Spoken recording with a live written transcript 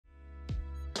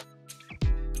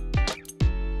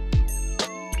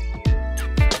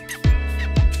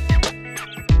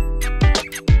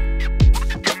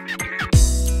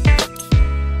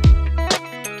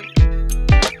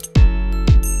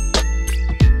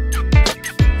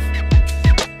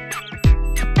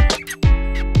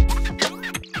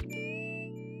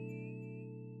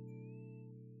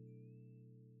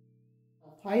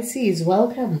Pisces,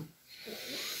 welcome.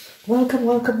 Welcome,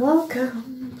 welcome,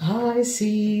 welcome,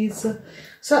 Pisces.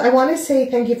 So I want to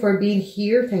say thank you for being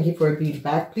here. Thank you for being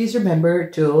back. Please remember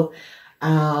to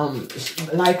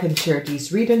like and share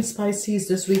these readings, Pisces.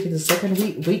 This week is the second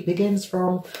week. Week begins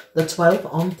from the 12th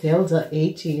until the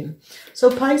 18th.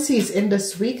 So Pisces, in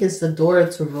this week is the door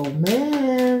to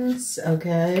romance.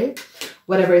 Okay.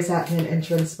 Whatever is happening and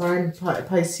transpiring,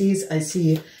 Pisces, I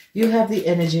see you have the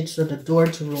energy to the door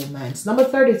to romance. Number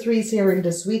 33 is here in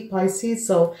this week, Pisces.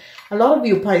 So a lot of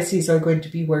you Pisces are going to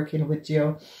be working with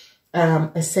your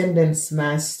ascendance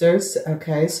masters.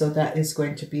 Okay, so that is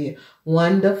going to be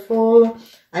wonderful.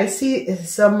 I see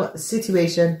some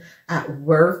situation at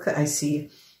work. I see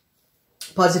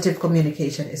positive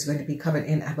communication is going to be coming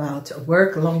in about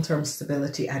work, long-term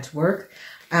stability at work.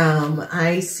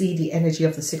 I see the energy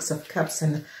of the Six of Cups,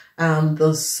 and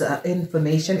those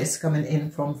information is coming in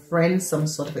from friends, some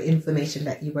sort of information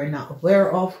that you were not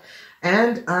aware of.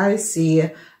 And I see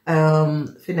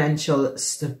financial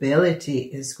stability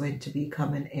is going to be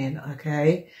coming in.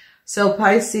 Okay, so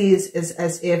Pisces is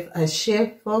as if a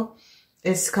shift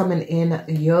is coming in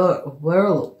your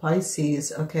world,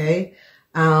 Pisces. Okay,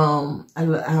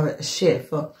 a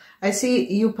shift. I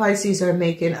see you Pisces are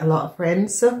making a lot of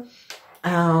friends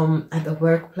at the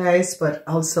workplace, but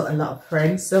also a lot of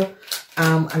friends. A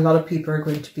lot of people are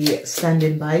going to be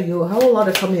standing by you. How a lot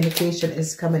of communication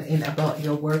is coming in about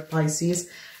your work, Pisces,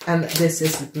 and this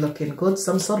is looking good.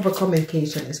 Some sort of a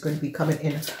communication is going to be coming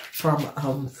in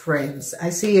from friends. I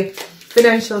see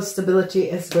financial stability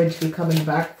is going to be coming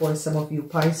back for some of you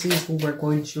Pisces who were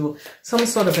going through some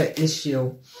sort of an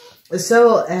issue.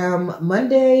 So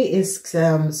Monday is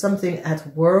something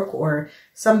at work or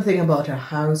something about a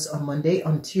house on Monday.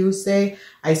 On Tuesday,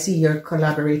 I see you're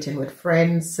collaborating with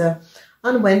friends.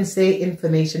 On Wednesday,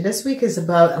 information. This week is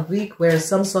about a week where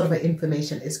some sort of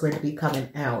information is going to be coming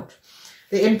out.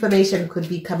 The information could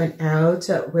be coming out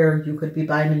where you could be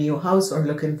buying a new house or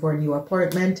looking for a new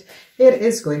apartment. It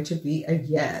is going to be a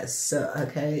yes.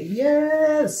 Okay,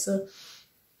 yes.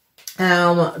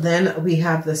 Then we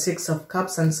have the Six of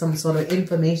Cups and some sort of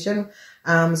information.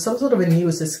 Some sort of a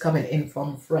news is coming in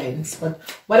from friends. But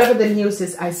whatever the news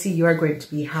is, I see you are going to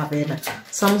be having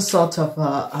some sort of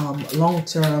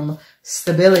long-term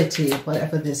stability,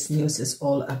 whatever this news is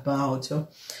all about.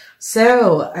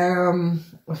 So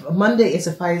Monday is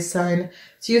a fire sign.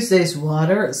 Tuesday is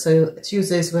water. So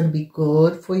Tuesday is going to be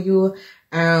good for you.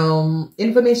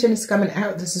 Information is coming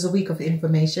out. This is a week of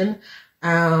information.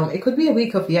 It could be a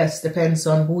week of yes, depends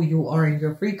on who you are in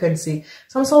your frequency.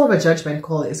 Some sort of a judgment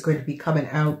call is going to be coming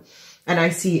out. And I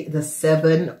see the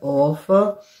Seven of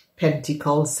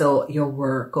Pentacles, so your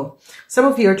work. Some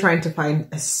of you are trying to find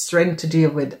a strength to deal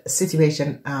with a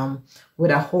situation with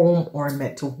a home or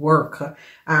met to work.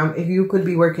 If you could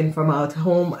be working from out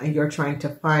home and you're trying to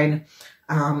find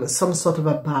some sort of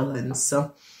a balance.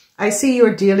 So I see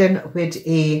you're dealing with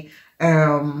a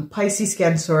Pisces,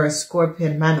 Cancer,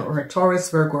 Scorpion man, or a Taurus,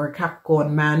 Virgo, or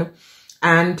Capricorn man.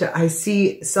 And I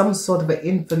see some sort of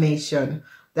information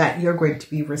that you're going to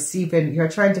be receiving. You're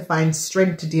trying to find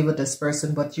strength to deal with this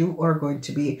person, but you are going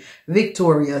to be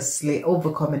victoriously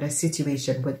overcoming a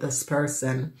situation with this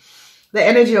person. The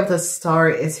energy of the star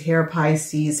is here,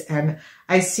 Pisces, and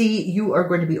I see you are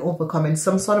going to be overcoming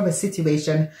some sort of a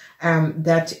situation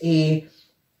that a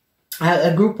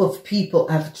group of people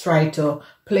have tried to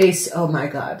place. Oh my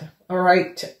God. All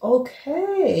right.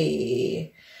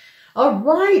 Okay. All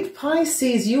right,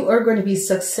 Pisces, you are going to be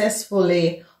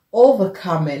successfully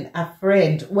overcoming a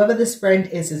friend. Whoever this friend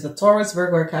is a Taurus,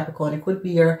 Virgo, or Capricorn. It could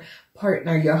be your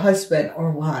partner, your husband,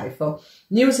 or wife.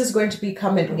 News is going to be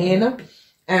coming in.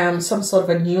 Some sort of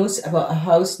a news about a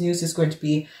house. News is going to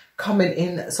be coming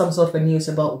in. Some sort of a news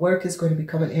about work is going to be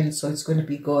coming in. So it's going to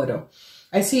be good.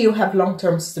 I see you have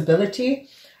long-term stability.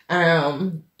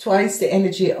 Twice the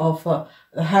energy of a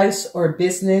house or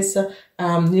business.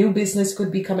 New business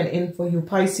could be coming in for you,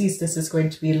 Pisces. This is going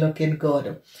to be looking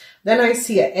good. Then I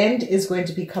see an end is going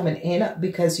to be coming in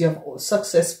because you have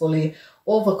successfully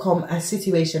overcome a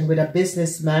situation with a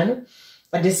businessman,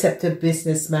 a deceptive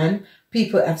businessman.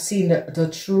 People have seen the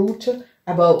truth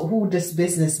about who this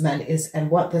businessman is and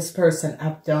what this person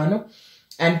have done.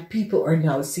 And people are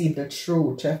now seeing the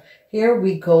truth. Here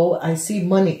we go. I see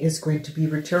money is going to be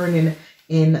returning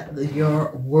in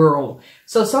your world.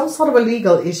 So some sort of a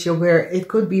legal issue where it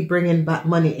could be bringing back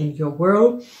money in your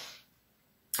world.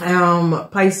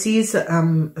 Pisces,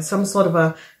 some sort of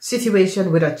a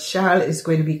situation with a child is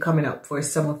going to be coming up for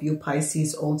some of you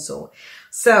Pisces also.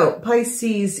 So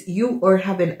Pisces, you are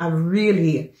having a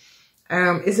really,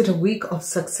 is it a week of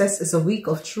success? Is a week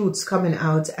of truths coming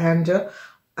out, and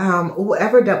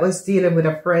whoever that was dealing with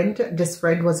a friend, this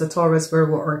friend was a Taurus,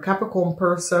 Virgo, or a Capricorn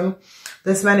person.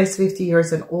 This man is 50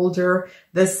 years and older.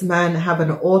 This man have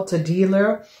an auto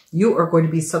dealer. You are going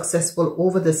to be successful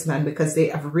over this man because they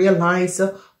have realized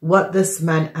what this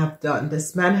man have done.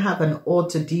 This man have an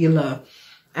auto dealer,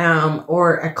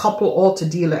 or a couple auto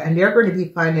dealer, and they're going to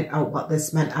be finding out what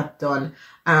this man have done.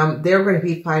 They're going to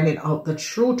be finding out the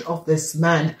truth of this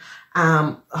man,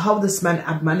 how this man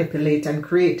have manipulated and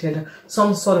created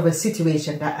some sort of a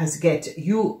situation that has get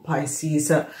you,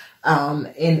 Pisces, in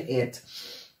it.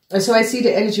 And so I see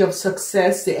the energy of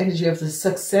success, the energy of the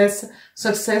success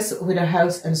with a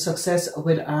house and success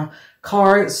with a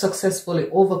car, successfully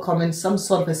overcoming some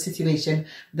sort of a situation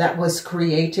that was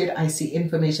created. I see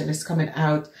information is coming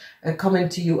out, coming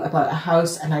to you about a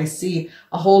house, and I see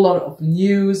a whole lot of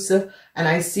news, and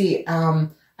I see an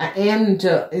end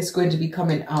is going to be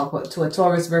coming out to a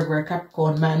Taurus, Virgo, or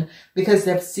Capricorn man, because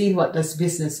they've seen what this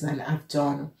businessman have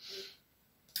done.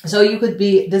 So you could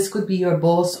be, this could be your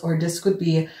boss, or this could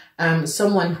be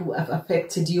someone who have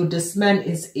affected you. This man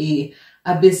is a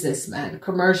businessman,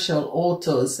 commercial,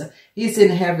 autos. He's in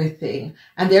everything.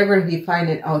 And they're going to be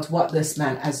finding out what this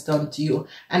man has done to you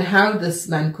and how this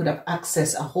man could have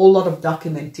accessed a whole lot of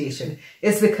documentation.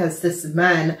 It's because this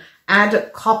man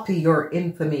had copied your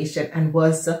information and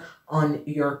was on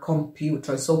your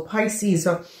computer. So Pisces,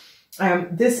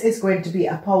 this is going to be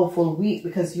a powerful week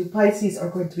because you Pisces are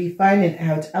going to be finding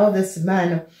out how this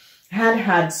man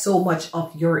had so much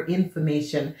of your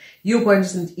information. You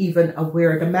weren't even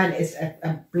aware. The man is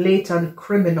a blatant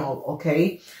criminal,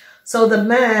 okay? So the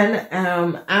man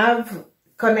have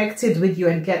connected with you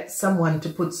and get someone to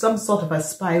put some sort of a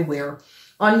spyware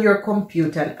on your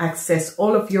computer and access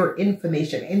all of your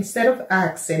information instead of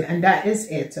asking, and that is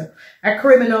it. A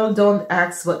criminal don't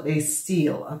ask what they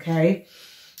steal, okay?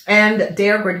 And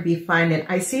they're going to be finding,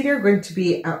 I see they're going to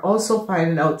be also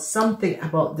finding out something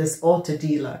about this auto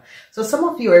dealer. So some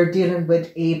of you are dealing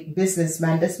with a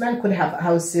businessman. This man could have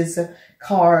houses,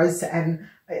 cars, and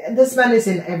this man is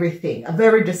in everything. A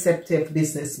very deceptive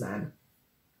businessman.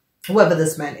 Whoever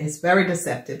this man is, very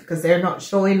deceptive, because they're not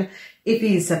showing if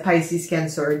he's a Pisces,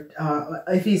 Cancer,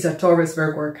 if he's a Taurus,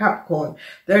 Virgo, or Capricorn.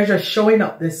 They're just showing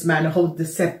up this man, how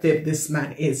deceptive this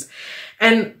man is.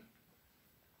 And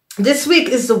this week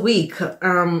is the week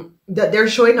that they're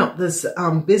showing up this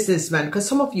businessman, because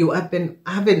some of you have been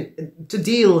having to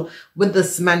deal with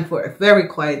this man for a very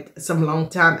quite some long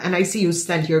time, and I see you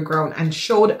stand your ground and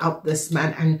showed up this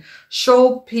man and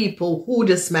show people who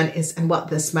this man is and what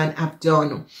this man have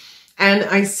done. And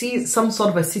I see some sort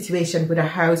of a situation where the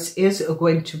house is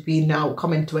going to be now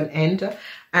coming to an end,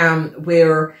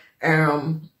 where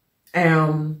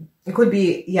it could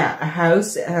be, yeah, a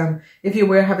house. If you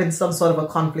were having some sort of a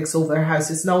conflict over a house,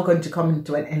 it's now going to come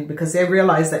into an end because they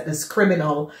realize that this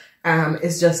criminal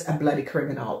is just a bloody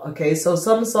criminal, okay? So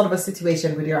some sort of a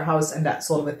situation with your house and that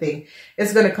sort of a thing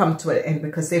is going to come to an end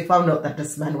because they found out that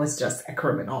this man was just a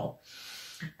criminal.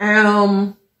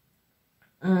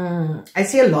 I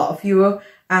see a lot of you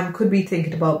could be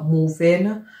thinking about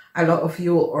moving. A lot of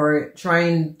you are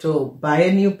trying to buy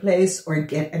a new place or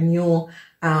get a new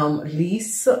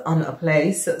lease on a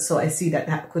place. So I see that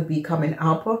that could be coming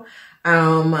up.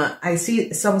 I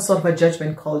see some sort of a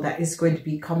judgment call that is going to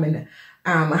be coming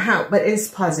but it's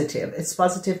positive. It's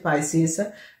positive, Pisces.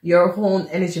 Your own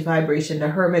energy vibration, the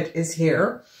Hermit, is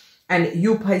here. And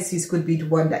you, Pisces, could be the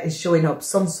one that is showing up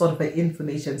some sort of an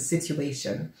information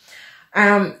situation.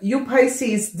 You,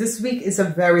 Pisces, this week is a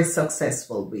very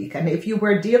successful week. And if you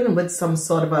were dealing with some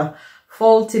sort of a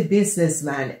faulty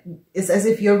businessman, it's as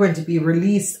if you're going to be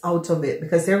released out of it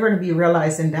because they're going to be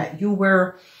realizing that you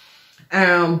were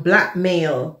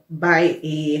blackmailed by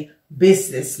a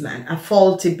businessman, a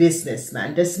faulty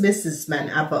businessman. This businessman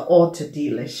have an auto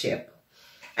dealership,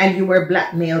 and you were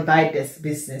blackmailed by this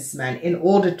businessman in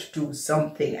order to do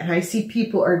something. And I see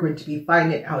people are going to be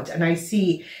finding out, and I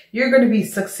see you're going to be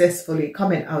successfully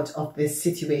coming out of this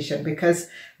situation because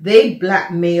they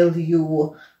blackmailed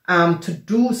you to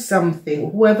do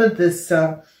something. Whoever this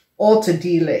auto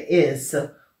dealer is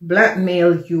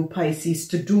blackmail you, Pisces,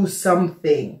 to do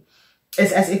something.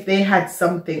 It's as if they had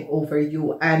something over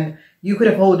you and you could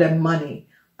have owed them money.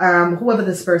 Whoever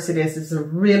this person is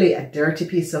really a dirty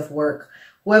piece of work.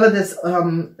 Whoever this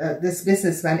this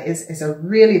businessman is a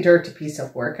really dirty piece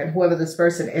of work. And whoever this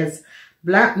person is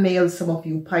blackmailed some of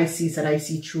you, Pisces, and I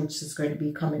see truths is going to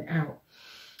be coming out.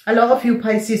 A lot of you,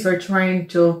 Pisces, are trying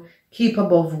to keep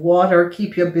above water,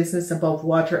 keep your business above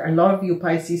water. A lot of you,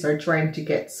 Pisces, are trying to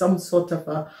get some sort of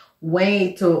a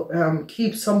way to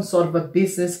keep some sort of a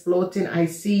business floating. I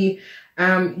see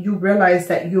you realize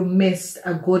that you missed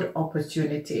a good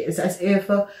opportunity. It's as if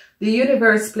the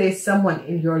universe placed someone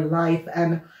in your life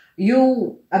and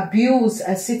you abuse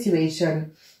a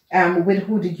situation with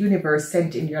who the universe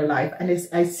sent in your life. And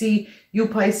I see you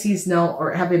Pisces now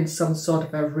are having some sort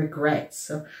of a regrets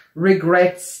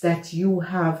that you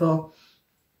have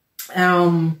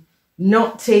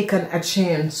not taken a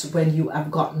chance when you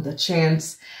have gotten the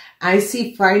chance. I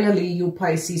see finally you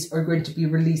Pisces are going to be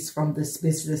released from this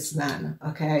businessman,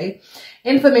 okay?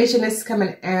 Information is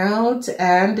coming out,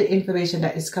 and the information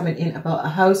that is coming in about a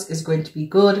house is going to be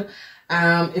good.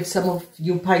 If some of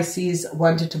you Pisces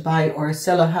wanted to buy or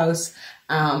sell a house,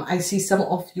 I see some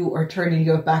of you are turning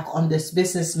your back on this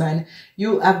businessman.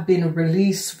 You have been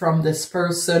released from this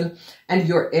person and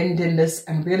you're ending this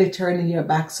and really turning your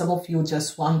back. Some of you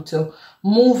just want to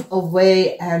move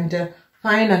away and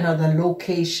find another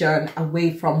location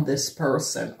away from this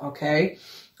person, okay?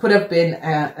 Could have been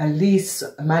a lease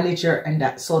manager and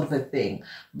that sort of a thing.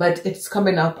 But it's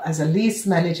coming up as a lease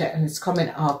manager, and it's coming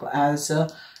up as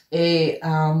a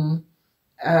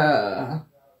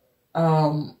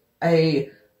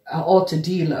auto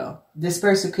dealer. This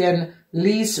person can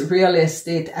lease real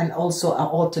estate and also an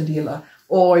auto dealer.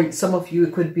 Or some of you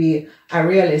could be a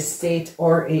real estate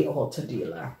or a auto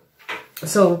dealer.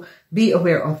 So be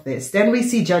aware of this. Then we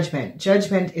see judgment.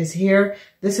 Judgment is here.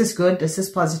 This is good. This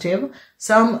is positive.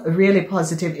 Some really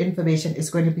positive information is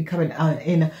going to be coming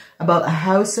in about a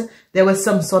house. There was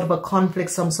some sort of a conflict,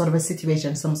 some sort of a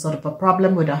situation, some sort of a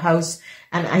problem with a house.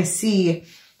 And I see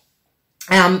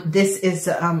this is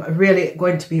really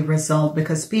going to be resolved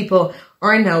because people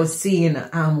are now seeing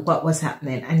what was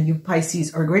happening, and you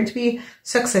Pisces are going to be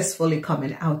successfully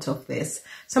coming out of this.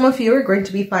 Some of you are going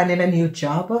to be finding a new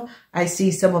job. I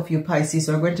see some of you Pisces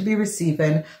are going to be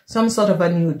receiving some sort of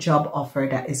a new job offer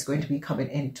that is going to be coming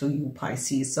into you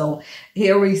Pisces. So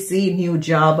here we see new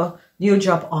job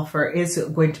offer is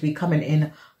going to be coming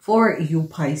in for you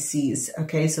Pisces.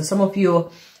 Okay, so some of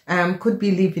you could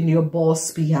be leaving your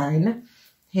boss behind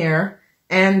here,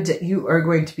 and you are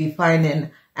going to be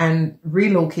finding and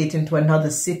relocating to another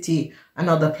city,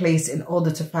 another place in order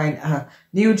to find a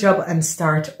new job and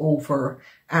start over,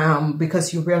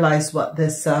 because you realize what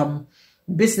this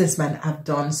businessman have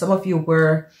done. Some of you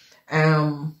were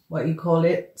what you call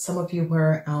it, some of you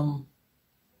were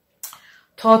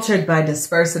tortured by this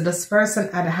person. This person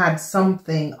had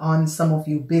something on some of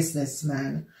you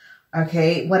businessmen,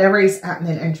 okay? Whatever is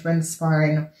happening and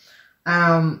transpiring,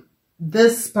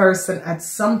 this person had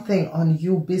something on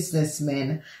you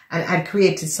businessmen and had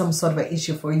created some sort of an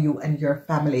issue for you and your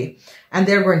family. And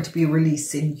they're going to be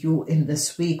releasing you in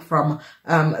this week from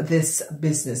this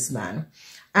businessman.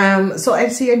 So I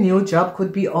see a new job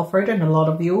could be offered, and a lot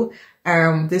of you,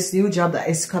 this new job that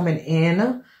is coming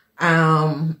in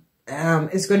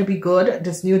is going to be good.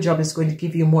 This new job is going to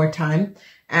give you more time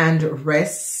and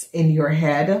rest in your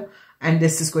head. And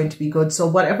this is going to be good. So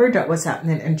whatever that was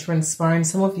happening and transpiring,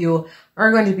 some of you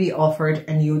are going to be offered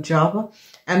a new job.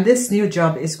 And this new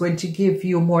job is going to give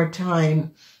you more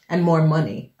time and more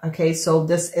money. Okay, so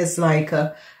this is like,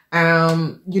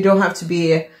 you don't have to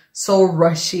be so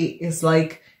rushy. It's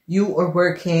like you are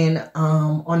working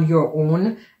on your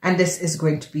own. And this is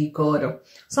going to be good.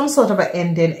 Some sort of an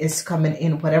ending is coming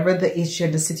in. Whatever the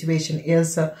issue, the situation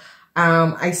is,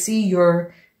 I see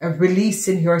you're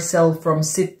releasing yourself from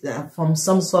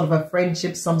some sort of a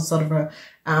friendship, some sort of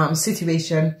a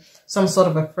situation, some sort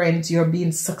of a friend. You're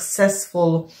being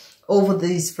successful over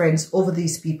these friends, over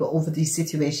these people, over this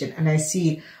situation. And I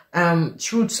see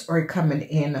truths are coming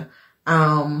in.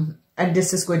 And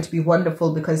this is going to be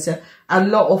wonderful because a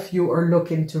lot of you are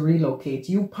looking to relocate.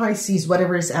 You Pisces,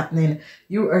 whatever is happening,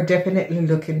 you are definitely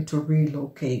looking to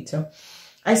relocate.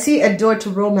 I see a door to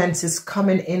romance is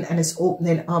coming in and is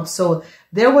opening up. So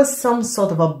there was some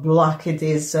sort of a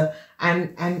blockages,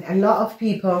 and a lot of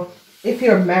people, if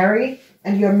you're married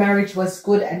and your marriage was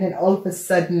good, and then all of a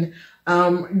sudden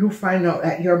you find out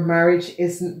that your marriage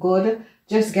isn't good,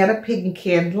 just get a pink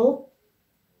candle.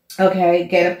 Okay,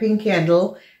 get a pink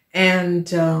candle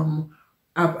and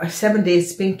a 7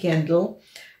 days pink candle,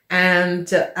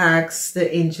 and ask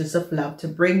the angels of love to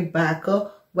bring back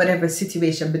whatever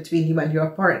situation between you and your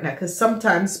partner, because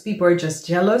sometimes people are just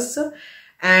jealous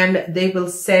and they will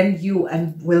send you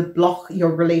and will block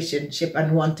your relationship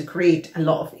and want to create a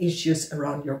lot of issues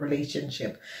around your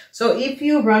relationship. So if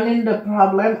you run into the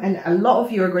problem, and a lot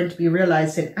of you are going to be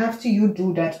realizing after you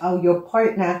do that, how your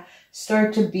partner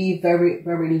start to be very,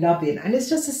 very loving. And it's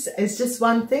just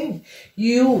one thing.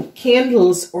 You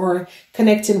candles are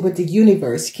connecting with the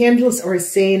universe. Candles are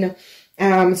saying,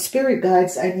 Spirit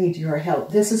guides, I need your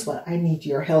help. This is what I need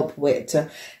your help with.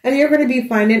 And you're going to be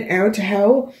finding out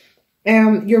how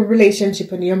your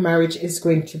relationship and your marriage is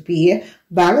going to be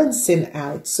balancing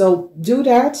out. So do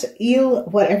that, heal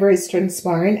whatever is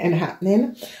transpiring and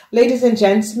happening. Ladies and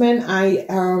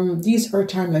gentlemen, these are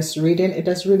timeless reading. It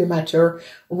doesn't really matter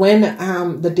when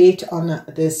the date on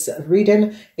this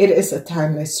reading, it is a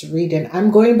timeless reading.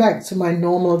 I'm going back to my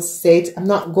normal state. I'm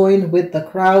not going with the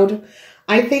crowd.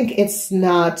 I think it's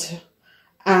not,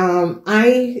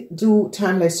 I do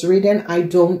timeless reading. I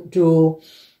don't do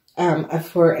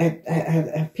for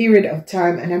a period of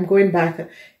time, and I'm going back.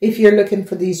 If you're looking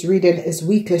for these readings, is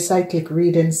weekly cyclic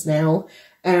readings now,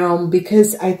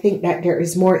 because I think that there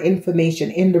is more information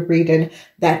in the reading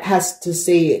that has to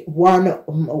say one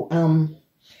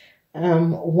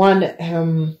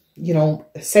you know,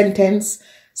 sentence.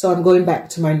 So I'm going back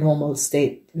to my normal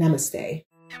state. Namaste.